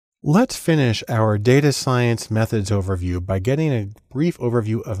Let's finish our data science methods overview by getting a brief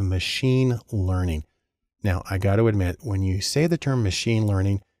overview of machine learning. Now, I got to admit, when you say the term machine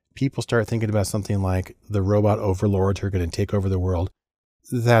learning, people start thinking about something like the robot overlords who are going to take over the world.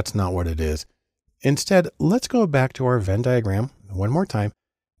 That's not what it is. Instead, let's go back to our Venn diagram one more time.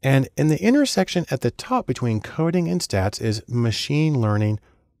 And in the intersection at the top between coding and stats is machine learning,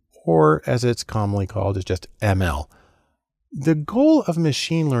 or as it's commonly called, is just ML. The goal of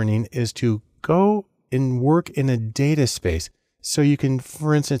machine learning is to go and work in a data space. So you can,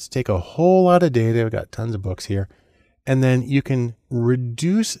 for instance, take a whole lot of data. I've got tons of books here. And then you can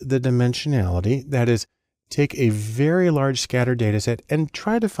reduce the dimensionality. That is, take a very large scattered data set and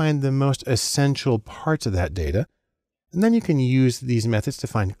try to find the most essential parts of that data. And then you can use these methods to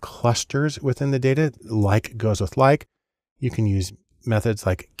find clusters within the data. Like goes with like. You can use methods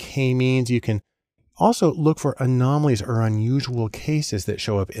like k-means. You can also look for anomalies or unusual cases that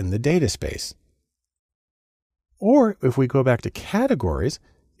show up in the data space. Or if we go back to categories,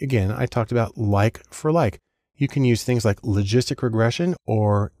 again, I talked about like for like. You can use things like logistic regression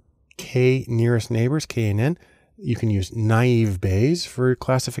or k nearest neighbors, KNN. You can use naive Bayes for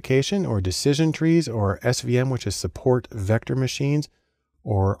classification, or decision trees, or SVM, which is support vector machines,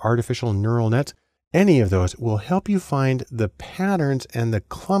 or artificial neural nets. Any of those will help you find the patterns and the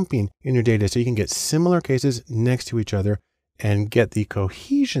clumping in your data so you can get similar cases next to each other and get the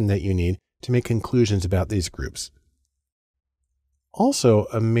cohesion that you need to make conclusions about these groups. Also,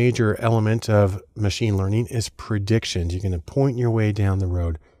 a major element of machine learning is predictions. You're going to point your way down the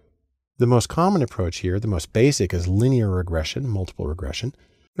road. The most common approach here, the most basic, is linear regression, multiple regression.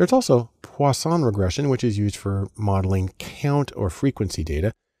 There's also Poisson regression, which is used for modeling count or frequency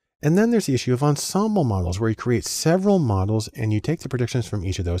data. And then there's the issue of ensemble models, where you create several models and you take the predictions from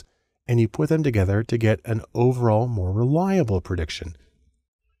each of those and you put them together to get an overall more reliable prediction.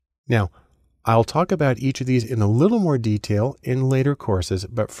 Now, I'll talk about each of these in a little more detail in later courses,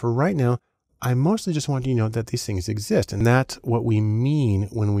 but for right now, I mostly just want you to know that these things exist, and that's what we mean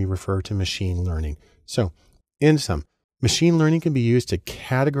when we refer to machine learning. So, in sum, machine learning can be used to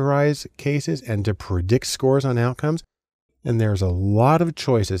categorize cases and to predict scores on outcomes. And there's a lot of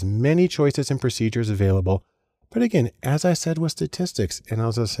choices, many choices and procedures available. But again, as I said with statistics, and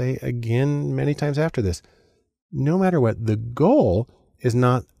as I'll say again many times after this, no matter what, the goal is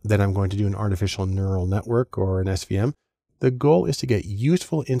not that I'm going to do an artificial neural network or an SVM. The goal is to get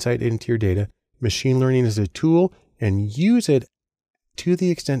useful insight into your data. Machine learning is a tool, and use it to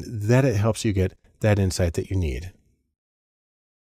the extent that it helps you get that insight that you need.